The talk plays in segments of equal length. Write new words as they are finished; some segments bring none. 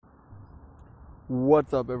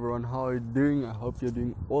What's up, everyone? How are you doing? I hope you're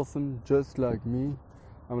doing awesome, just like me.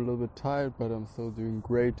 I'm a little bit tired, but I'm still doing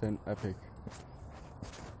great and epic.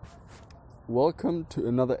 Welcome to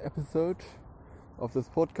another episode of this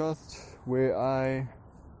podcast where I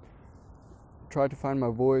try to find my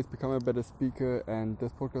voice, become a better speaker, and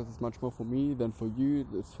this podcast is much more for me than for you.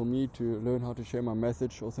 It's for me to learn how to share my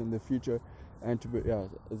message also in the future and to,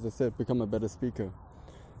 as I said, become a better speaker.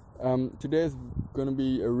 Today is going to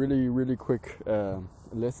be a really quick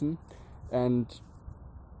lesson, and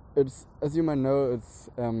it's, as you might know, it's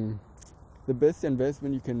the best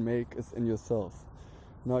investment you can make is in yourself.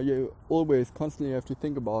 Now you always constantly have to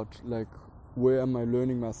think about, like, where am I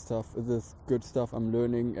learning my stuff? Is this good stuff I'm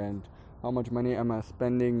learning, and how much money am I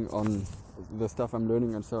spending on the stuff I'm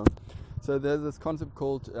learning, and so on. So there's this concept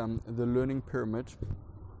called the learning pyramid,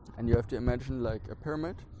 and you have to imagine like a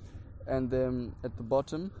pyramid, and then at the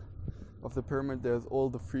bottom of the pyramid there's all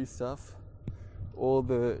the free stuff, all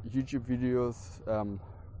the YouTube videos,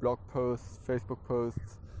 blog posts, Facebook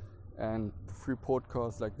posts, and free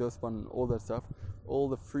podcasts like this one, all that stuff, all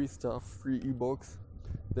the free stuff, free ebooks.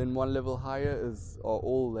 Then one level higher are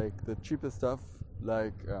all like the cheaper stuff,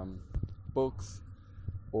 like books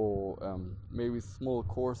or maybe small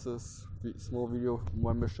courses, small video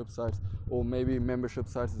membership sites, or maybe membership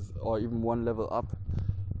sites or even one level up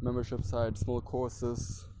membership sites, small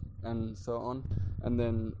courses, and so on. And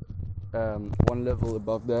then one level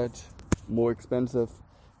above that, more expensive,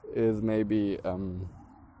 is maybe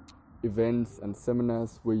events and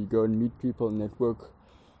seminars where you go and meet people and network.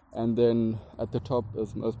 And then at the top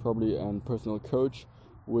is most probably a personal coach,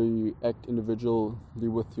 where you act individually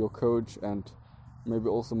with your coach, and maybe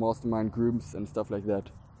also mastermind groups and stuff like that.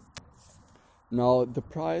 Now the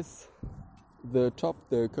price, the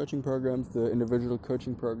coaching programs, the individual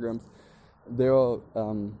coaching programs, they are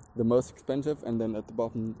the most expensive, and then at the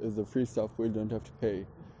bottom is the free stuff where you don't have to pay.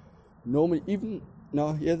 Normally,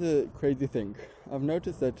 now here's a crazy thing. I've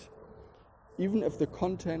noticed that even if the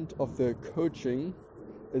content of the coaching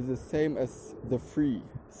is the same as the free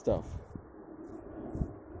stuff,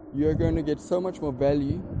 you're going to get so much more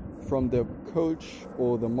value from the coach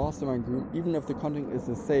or the mastermind group, even if the content is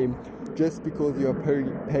the same, just because you're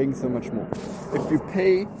paying so much more. If you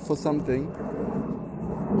pay for something,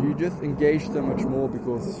 you just engage so much more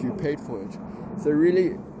because you paid for it. So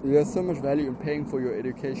really, there's so much value in paying for your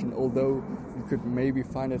education, although you could maybe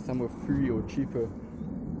find it somewhere free or cheaper.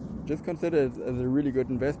 Just consider it as a really good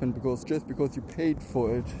investment, because just because you paid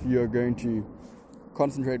for it, you're going to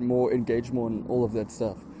concentrate more, engage more, and all of that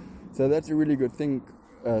stuff. So that's a really good thing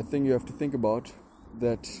you have to think about,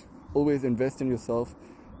 that always invest in yourself.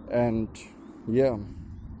 And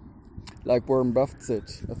like Warren Buffett said,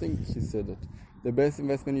 I think he said it, the best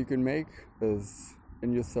investment you can make is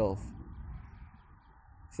in yourself.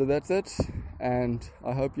 So that's it, and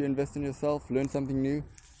I hope you invest in yourself, learn something new.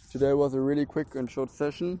 Today was a really quick and short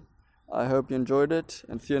session. I hope you enjoyed it,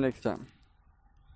 and see you next time.